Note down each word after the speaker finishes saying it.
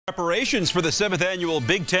Preparations for the 7th annual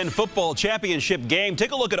Big Ten Football Championship game.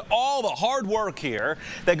 Take a look at all the hard work here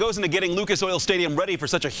that goes into getting Lucas Oil Stadium ready for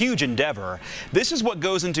such a huge endeavor. This is what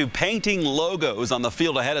goes into painting logos on the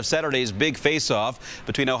field ahead of Saturday's big face-off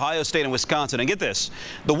between Ohio State and Wisconsin. And get this,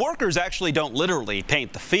 the workers actually don't literally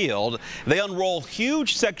paint the field. They unroll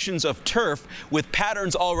huge sections of turf with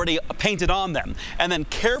patterns already painted on them and then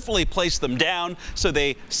carefully place them down so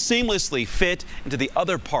they seamlessly fit into the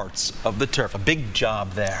other parts of the turf. A big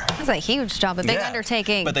job there. That's a huge job, a big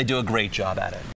undertaking. But they do a great job at it.